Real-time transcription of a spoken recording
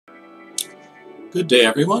Good day,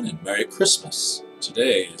 everyone, and Merry Christmas.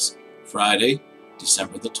 Today is Friday,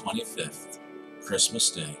 December the 25th, Christmas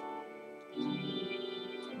Day.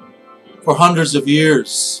 For hundreds of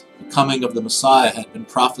years, the coming of the Messiah had been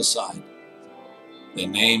prophesied. They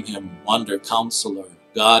name him Wonder Counselor,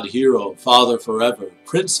 God Hero, Father Forever,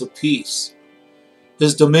 Prince of Peace.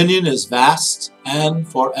 His dominion is vast and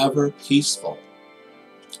forever peaceful.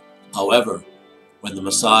 However, when the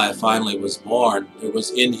Messiah finally was born, there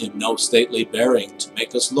was in him no stately bearing to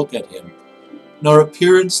make us look at him, nor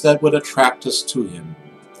appearance that would attract us to him.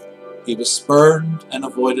 He was spurned and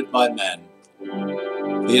avoided by men.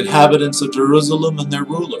 The inhabitants of Jerusalem and their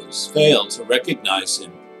rulers failed to recognize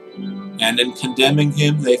him, and in condemning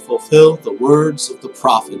him they fulfilled the words of the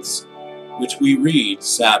prophets, which we read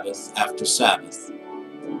Sabbath after Sabbath.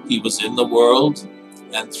 He was in the world,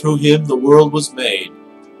 and through him the world was made.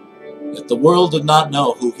 Yet the world did not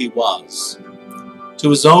know who he was. To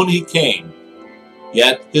his own he came,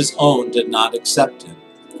 yet his own did not accept him.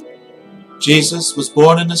 Jesus was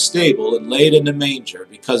born in a stable and laid in a manger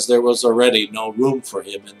because there was already no room for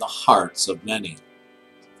him in the hearts of many.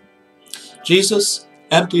 Jesus,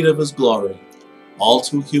 emptied of his glory, all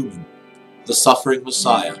too human, the suffering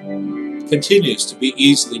Messiah, continues to be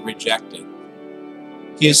easily rejected.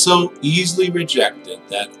 He is so easily rejected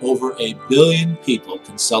that over 1 billion people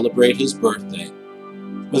can celebrate his birthday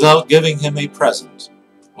without giving him a present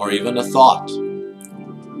or even a thought.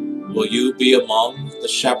 Will you be among the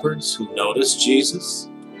shepherds who notice Jesus,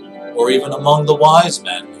 or even among the wise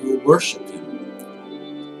men who worship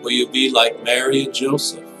him? Will you be like Mary and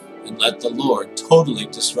Joseph and let the Lord totally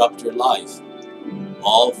disrupt your life,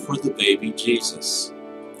 all for the baby Jesus?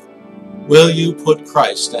 Will you put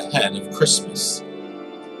Christ ahead of Christmas?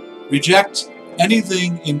 Reject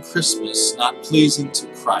anything in Christmas not pleasing to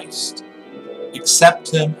Christ.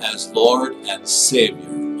 Accept him as Lord and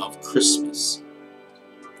Savior of Christmas.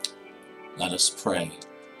 Let us pray.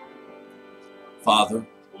 Father,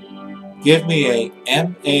 give me a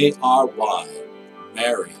M-A-R-Y,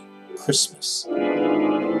 Merry Christmas.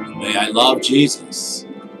 And may I love Jesus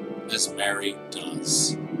as Mary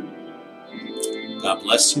does. God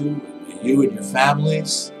bless you, and may you and your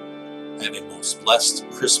families have a most blessed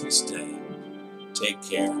Christmas day. Take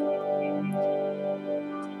care.